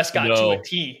Dak Prescott to a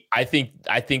T. I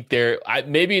think they're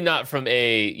maybe not from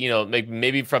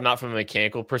not from a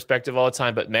mechanical perspective all the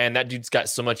time, but man, that dude's got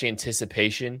so much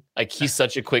anticipation. Like he's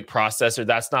such a quick processor.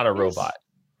 That's not a robot.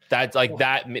 That's like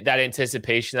that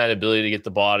anticipation, that ability to get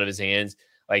the ball out of his hands.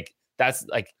 Like that's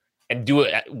like. And do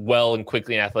it well and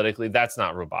quickly and athletically. That's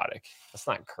not robotic. That's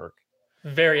not Kirk.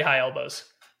 Very high elbows.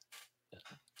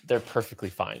 They're perfectly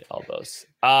fine elbows.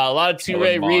 A lot of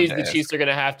two-way reads the Chiefs are going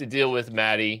to have to deal with,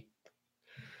 Maddie.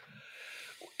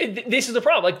 This is the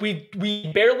problem. Like we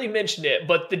barely mentioned it,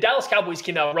 but the Dallas Cowboys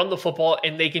can now run the football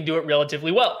and they can do it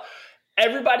relatively well.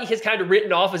 Everybody has kind of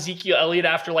written off Ezekiel Elliott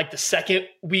after like the second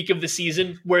week of the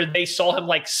season where they saw him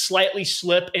like slightly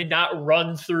slip and not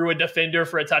run through a defender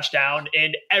for a touchdown,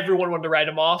 and everyone wanted to write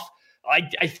him off.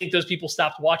 I think those people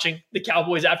stopped watching the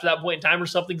Cowboys after that point in time or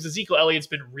something because Ezekiel Elliott's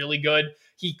been really good.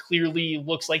 He clearly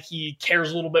looks like he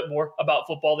cares a little bit more about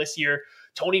football this year.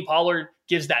 Tony Pollard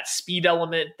gives that speed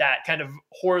element, that kind of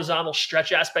horizontal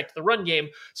stretch aspect to the run game.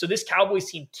 So this Cowboys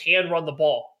team can run the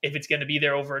ball if it's going to be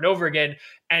there over and over again.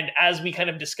 And as we kind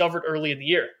of discovered early in the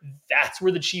year, that's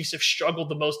where the Chiefs have struggled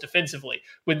the most defensively.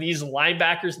 When these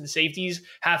linebackers and safeties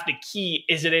have to key,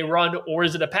 is it a run or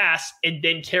is it a pass, and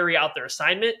then carry out their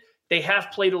assignment, they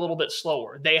have played a little bit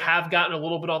slower. They have gotten a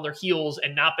little bit on their heels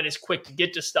and not been as quick to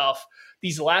get to stuff.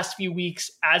 These last few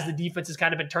weeks, as the defense has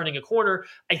kind of been turning a corner,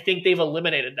 I think they've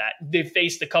eliminated that. They've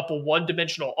faced a couple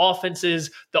one-dimensional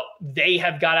offenses. They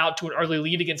have got out to an early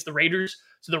lead against the Raiders.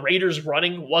 So the Raiders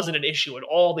running wasn't an issue at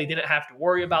all. They didn't have to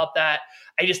worry about that.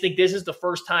 I just think this is the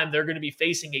first time they're going to be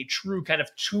facing a true kind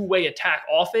of two-way attack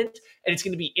offense, and it's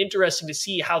going to be interesting to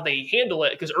see how they handle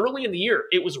it because early in the year,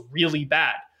 it was really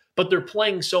bad. But they're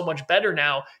playing so much better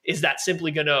now. Is that simply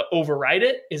going to override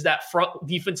it? Is that front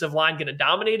defensive line going to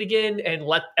dominate again and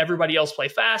let everybody else play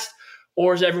fast?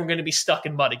 Or is everyone going to be stuck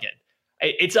in mud again?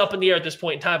 It's up in the air at this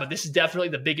point in time, but this is definitely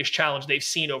the biggest challenge they've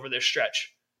seen over this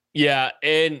stretch. Yeah,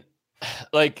 and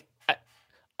like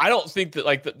I don't think that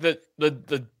like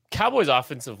the Cowboys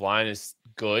offensive line is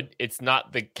good. It's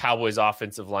not the Cowboys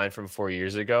offensive line from 4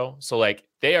 years ago. So like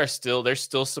there's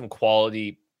still some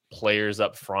quality players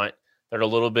up front. They're a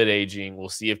little bit aging. We'll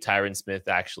see if Tyron Smith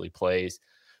actually plays.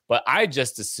 But I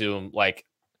just assume like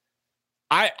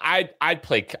I'd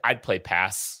play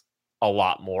pass a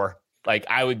lot more. Like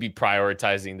I would be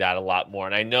prioritizing that a lot more.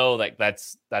 And I know like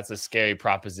that's a scary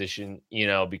proposition,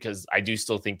 because I do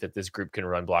still think that this group can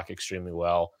run block extremely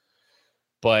well.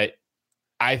 But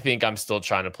I think I'm still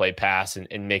trying to play pass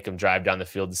and make them drive down the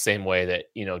field the same way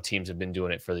that, teams have been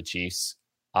doing it for the Chiefs.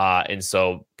 And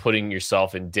so putting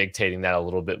yourself and dictating that a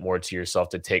little bit more to yourself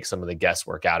to take some of the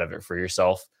guesswork out of it for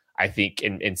yourself, I think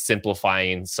in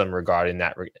simplifying some regard in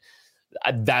that,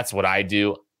 that's what I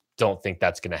do. Don't think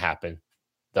that's going to happen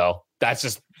though. That's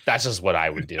just what I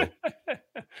would do.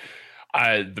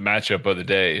 The matchup of the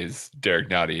day is Derek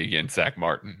Nottie against Zach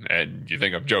Martin. And you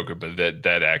think I'm joking, but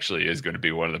that actually is going to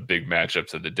be one of the big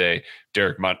matchups of the day.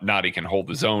 Derek Nottie can hold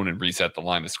his own and reset the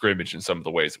line of scrimmage in some of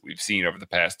the ways that we've seen over the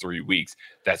past 3 weeks.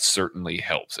 That certainly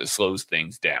helps. It slows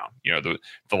things down. The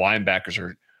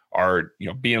linebackers are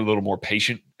being a little more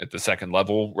patient at the second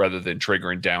level rather than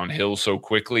triggering downhill so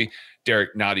quickly.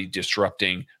 Derek Nottie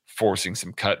disrupting, forcing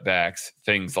some cutbacks,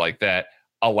 things like that.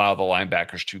 Allow the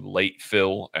linebackers to late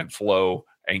fill and flow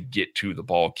and get to the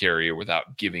ball carrier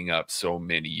without giving up so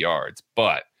many yards.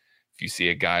 But if you see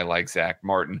a guy like Zach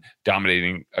Martin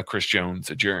dominating a Chris Jones,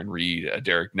 a Jaron Reed, a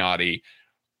Derek Nottie,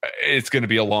 it's going to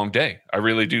be a long day. I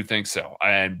really do think so.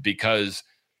 And because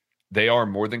they are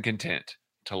more than content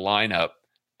to line up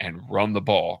and run the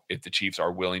ball if the Chiefs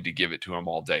are willing to give it to them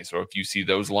all day. So if you see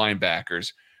those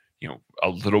linebackers, a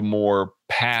little more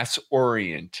pass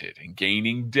oriented and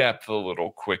gaining depth a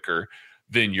little quicker,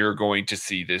 then you're going to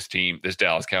see this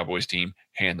Dallas Cowboys team,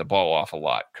 hand the ball off a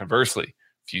lot. Conversely,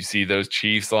 if you see those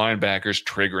Chiefs linebackers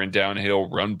triggering downhill,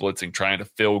 run blitzing, trying to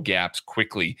fill gaps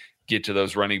quickly, get to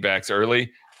those running backs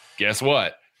early, guess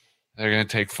what? They're going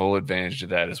to take full advantage of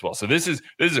that as well. So this is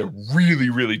a really,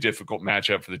 really difficult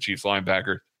matchup for the Chiefs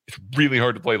linebacker. It's really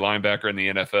hard to play linebacker in the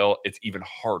NFL. It's even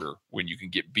harder when you can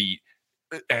get beat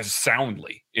as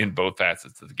soundly in both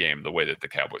facets of the game, the way that the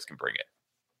Cowboys can bring it.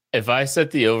 If I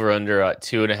set the over-under at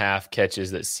 2.5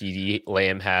 catches that CeeDee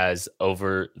Lamb has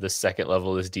over the second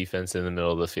level of this defense in the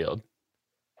middle of the field.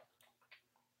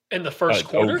 In the first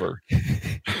quarter? Over.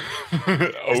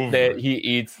 Over. He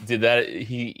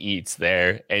eats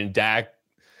there. And Dak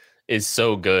is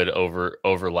so good over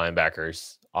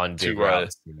linebackers on big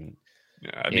routes.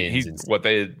 Yeah, I mean,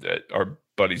 our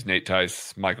buddies Nate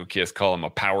Tice, Michael Kiss call him a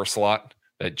power slot.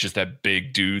 That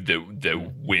big dude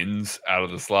that wins out of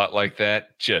the slot like that.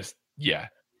 He's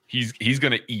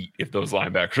going to eat if those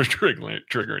linebackers are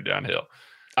triggering downhill.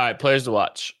 All right, players to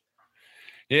watch.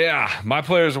 Yeah, my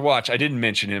players to watch. I didn't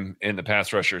mention him in the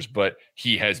pass rushers, but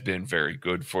he has been very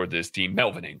good for this team.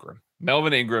 Melvin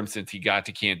Ingram, since he got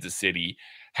to Kansas City,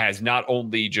 has not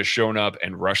only just shown up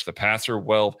and rushed the passer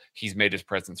well, he's made his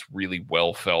presence really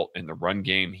well felt in the run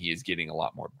game. He is getting a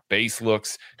lot more base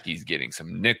looks. He's getting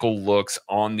some nickel looks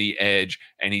on the edge,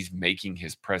 and he's making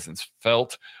his presence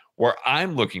felt. Where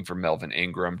I'm looking for Melvin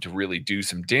Ingram to really do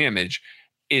some damage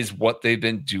is what they've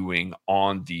been doing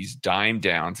on these dime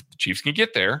downs. The Chiefs can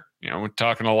get there. We're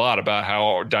talking a lot about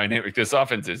how dynamic this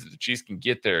offense is. The Chiefs can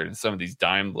get there in some of these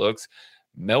dime looks.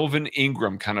 Melvin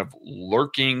Ingram kind of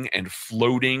lurking and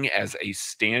floating as a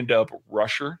stand-up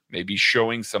rusher, maybe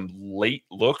showing some late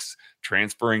looks,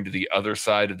 transferring to the other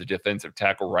side of the defensive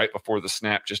tackle right before the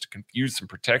snap just to confuse some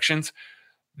protections.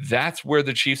 That's where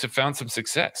the Chiefs have found some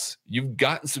success. You've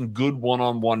gotten some good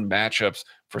one-on-one matchups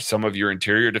for some of your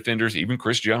interior defenders, even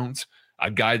Chris Jones, a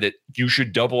guy that you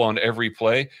should double on every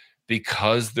play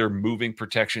because they're moving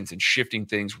protections and shifting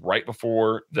things right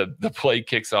before the play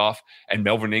kicks off, and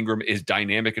Melvin Ingram is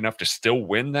dynamic enough to still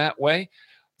win that way.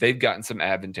 They've gotten some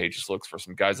advantageous looks for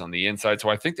some guys on the inside. So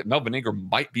I think that Melvin Ingram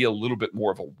might be a little bit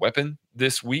more of a weapon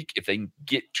this week if they can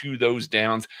get to those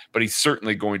downs, but he's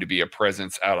certainly going to be a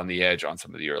presence out on the edge on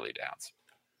some of the early downs.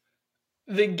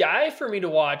 The guy for me to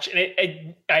watch,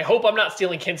 and I hope I'm not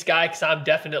stealing Kent's guy because I'm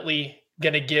definitely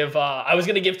going to give, I was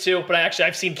going to give 2, but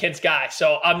I've seen Kent's guy.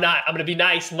 So I'm going to be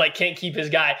nice and let Kent keep his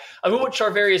guy. I'm going with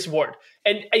Charvarius Ward.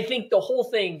 And I think the whole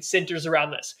thing centers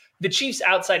around this. The Chiefs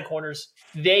outside corners,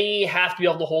 they have to be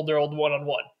able to hold their own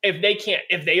one-on-one. If they can't,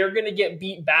 if they are going to get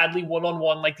beat badly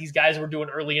one-on-one like these guys were doing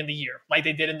early in the year, like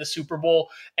they did in the Super Bowl,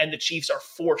 and the Chiefs are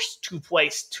forced to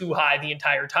place too high the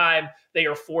entire time, they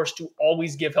are forced to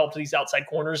always give help to these outside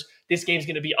corners, this game's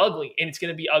going to be ugly, and it's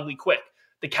going to be ugly quick.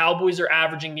 The Cowboys are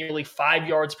averaging nearly 5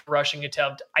 yards per rushing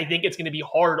attempt. I think it's going to be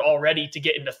hard already to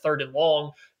get into 3rd and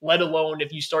long, let alone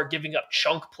if you start giving up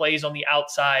chunk plays on the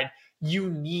outside.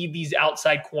 You need these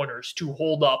outside corners to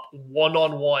hold up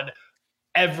one-on-one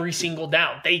every single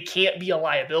down. They can't be a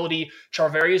liability.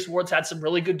 Charvarius Ward's had some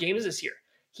really good games this year.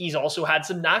 He's also had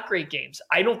some not great games.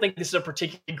 I don't think this is a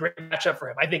particularly great matchup for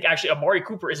him. I think actually Amari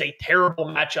Cooper is a terrible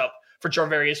matchup for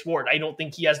Charvarius Ward. I don't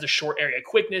think he has the short area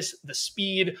quickness, the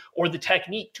speed, or the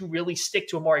technique to really stick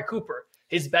to Amari Cooper.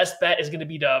 His best bet is going to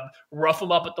be to rough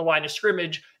him up at the line of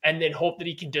scrimmage and then hope that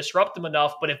he can disrupt them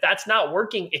enough. But if that's not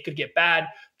working, it could get bad.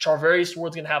 Charvarius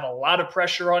Ward's going to have a lot of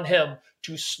pressure on him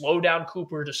to slow down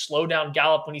Cooper, to slow down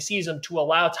Gallup when he sees him, to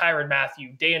allow Tyrann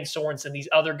Mathieu, Dan Sorensen, these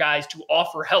other guys to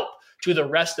offer help to the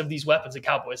rest of these weapons the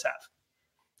Cowboys have.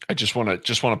 I just want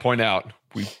to point out,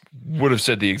 we would have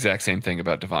said the exact same thing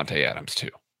about Davante Adams too.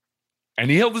 And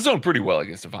he held his own pretty well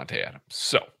against Davante Adams.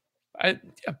 So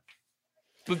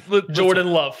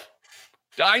Jordan Love.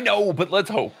 I know, but let's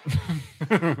hope.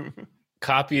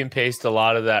 Copy and paste a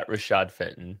lot of that Rashad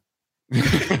Fenton.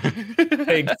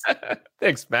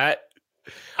 Thanks, Matt.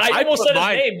 I almost said his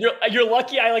name. You're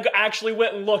lucky I actually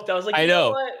went and looked. I was like, I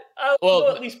know. Well,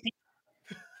 at least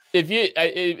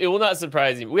it will not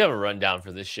surprise you. We have a rundown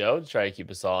for this show to try to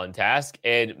keep us all on task.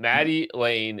 And Maddie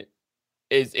Lane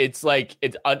it's like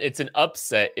it's an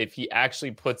upset if he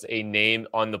actually puts a name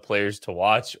on the players to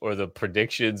watch or the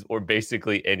predictions or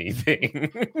basically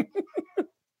anything.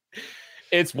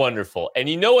 It's wonderful. And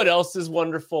you know what else is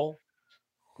wonderful?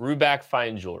 Ruback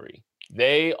Fine Jewelry.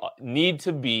 They need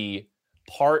to be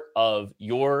part of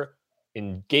your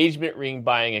engagement ring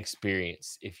buying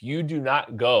experience. If you do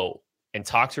not go and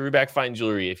talk to Ruback Fine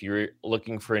Jewelry, if you're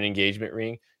looking for an engagement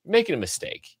ring, you're making a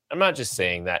mistake. I'm not just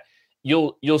saying that.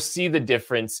 You'll see the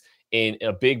difference in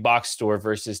a big box store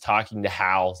versus talking to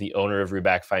Hal, the owner of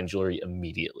Ruback Fine Jewelry,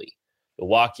 immediately. You'll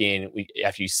walk in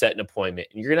after you set an appointment,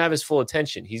 and you're going to have his full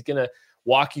attention. He's going to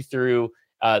walk you through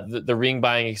the ring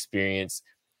buying experience,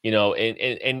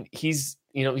 and he's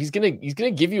going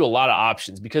to give you a lot of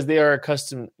options because they are a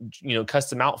custom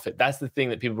outfit. That's the thing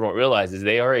that people don't realize is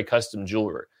they are a custom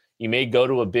jeweler. You may go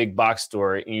to a big box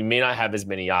store and you may not have as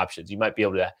many options. You might be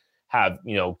able to have,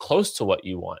 close to what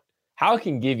you want. Hal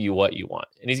can give you what you want,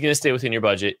 and he's going to stay within your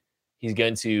budget. He's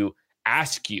going to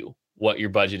ask you what your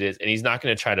budget is, and he's not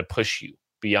going to try to push you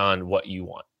beyond what you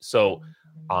want. So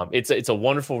it's a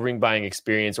wonderful ring buying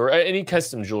experience, or any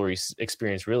custom jewelry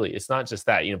experience. Really, it's not just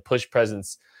that. Push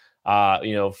presents,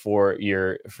 for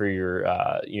your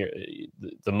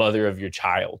the mother of your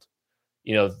child.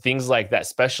 Things like that,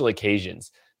 special occasions.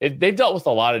 They've dealt with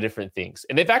a lot of different things,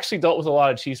 and they've actually dealt with a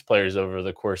lot of Chiefs players over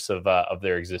the course of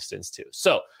their existence too.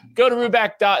 So go to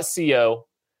ruback.co,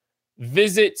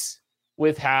 visit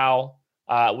with Hal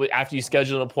after you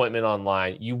schedule an appointment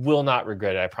online. You will not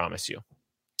regret it, I promise you.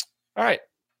 All right,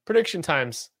 prediction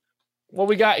times. What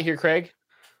we got here, Craig?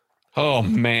 Oh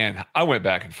man, I went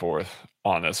back and forth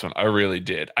on this one. I really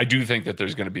did. I do think that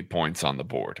there's going to be points on the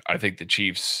board. I think the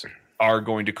Chiefs are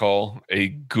going to call a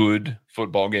good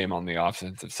football game on the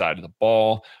offensive side of the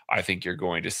ball. I think you're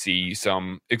going to see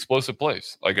some explosive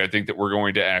plays. Like, I think that we're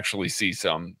going to actually see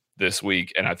some this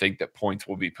week, and I think that points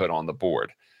will be put on the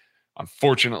board.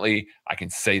 Unfortunately, I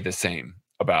can say the same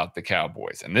about the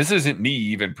Cowboys. And this isn't me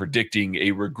even predicting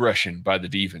a regression by the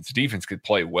defense. The defense could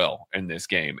play well in this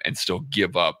game and still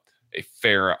give up a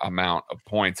fair amount of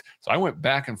points. So I went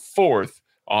back and forth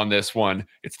on this one.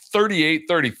 It's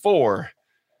 38-34.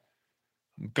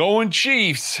 Going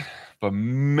Chiefs, but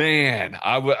man,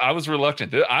 I was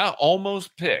reluctant. I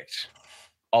almost picked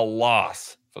a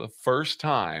loss for the first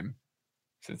time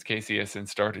since KCSN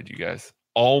started, you guys.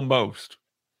 Almost.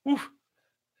 Whew.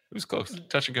 It was close.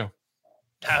 Touch and go.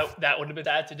 That would have been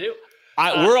bad to do.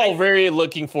 We're all very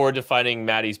looking forward to finding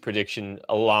Maddie's prediction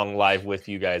along live with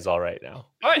you guys all right now.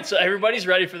 All right, so everybody's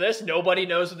ready for this. Nobody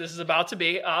knows what this is about to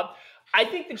be. I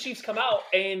think the Chiefs come out,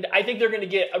 and I think they're going to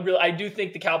get I do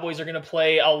think the Cowboys are going to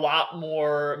play a lot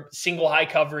more single high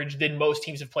coverage than most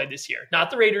teams have played this year. Not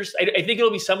the Raiders. I think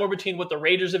it'll be somewhere between what the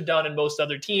Raiders have done and most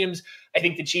other teams. I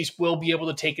think the Chiefs will be able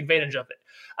to take advantage of it.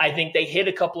 I think they hit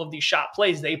a couple of these shot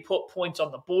plays. They put points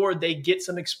on the board. They get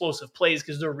some explosive plays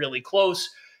because they're really close.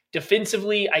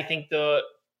 Defensively, I think the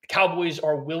Cowboys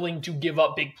are willing to give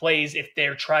up big plays if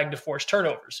they're trying to force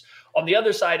turnovers. On the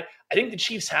other side, I think the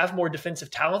Chiefs have more defensive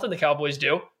talent than the Cowboys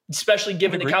do, especially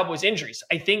given the Cowboys' injuries.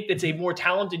 I think that's a more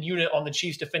talented unit on the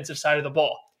Chiefs' defensive side of the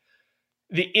ball.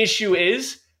 The issue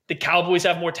is the Cowboys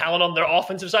have more talent on their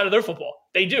offensive side of their football.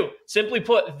 They do. Simply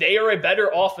put, they are a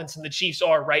better offense than the Chiefs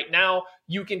are right now.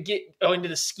 You can get into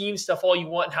the scheme stuff all you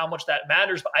want and how much that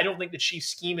matters, but I don't think the Chiefs'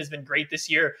 scheme has been great this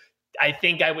year. I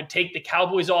think I would take the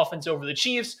Cowboys offense over the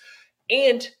Chiefs.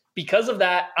 And because of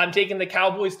that, I'm taking the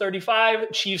Cowboys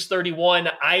 35, Chiefs 31.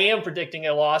 I am predicting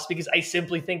a loss because I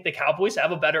simply think the Cowboys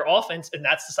have a better offense, and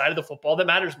that's the side of the football that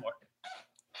matters more.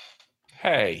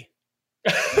 Hey.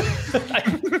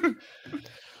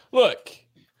 Look,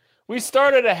 we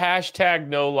started a hashtag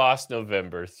no loss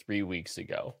November 3 weeks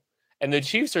ago, and the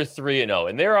Chiefs are 3-0,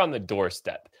 and they're on the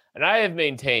doorstep. And I have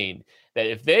maintained that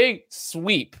if they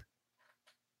sweep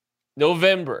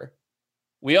November,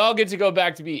 we all get to go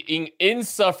back to being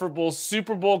insufferable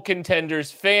Super Bowl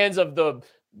contenders, fans of the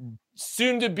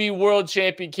soon-to-be world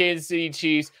champion Kansas City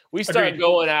Chiefs. We start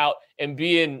going out and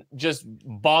being just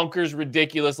bonkers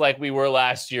ridiculous like we were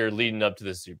last year leading up to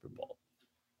the Super Bowl.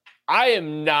 I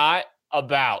am not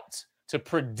about to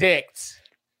predict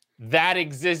that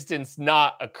existence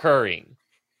not occurring.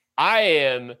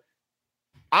 I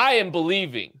am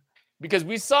believing. Because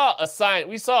we saw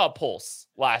a pulse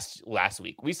last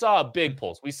week. We saw a big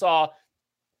pulse. We saw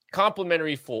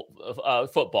complimentary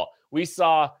football. We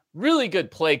saw really good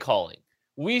play calling.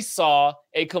 We saw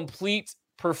a complete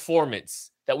performance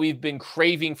that we've been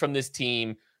craving from this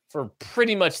team for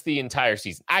pretty much the entire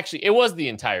season. Actually, it was the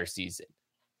entire season.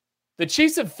 The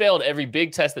Chiefs have failed every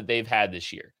big test that they've had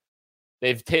this year.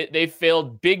 They've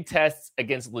failed big tests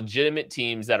against legitimate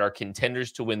teams that are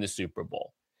contenders to win the Super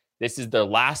Bowl. This is their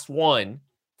last one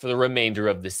for the remainder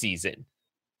of the season.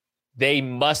 They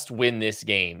must win this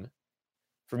game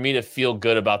for me to feel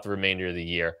good about the remainder of the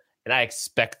year, and I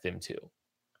expect them to.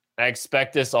 I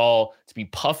expect us all to be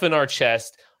puffing our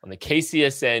chest on the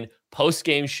KCSN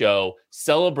post-game show,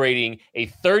 celebrating a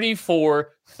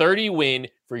 34-30 win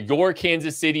for your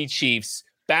Kansas City Chiefs,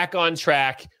 back on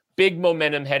track, big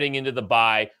momentum heading into the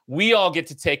bye. We all get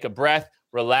to take a breath,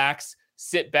 relax,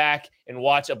 sit back, and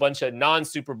watch a bunch of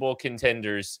non-Super Bowl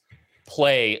contenders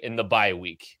play in the bye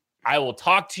week. I will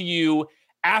talk to you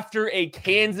after a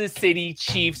Kansas City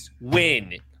Chiefs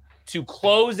win to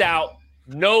close out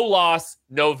No Loss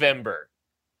November.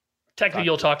 Technically,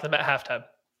 you'll talk to them at halftime.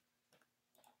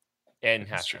 And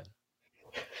halftime.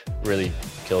 Really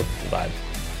killed the vibe.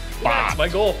 That's my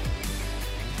goal.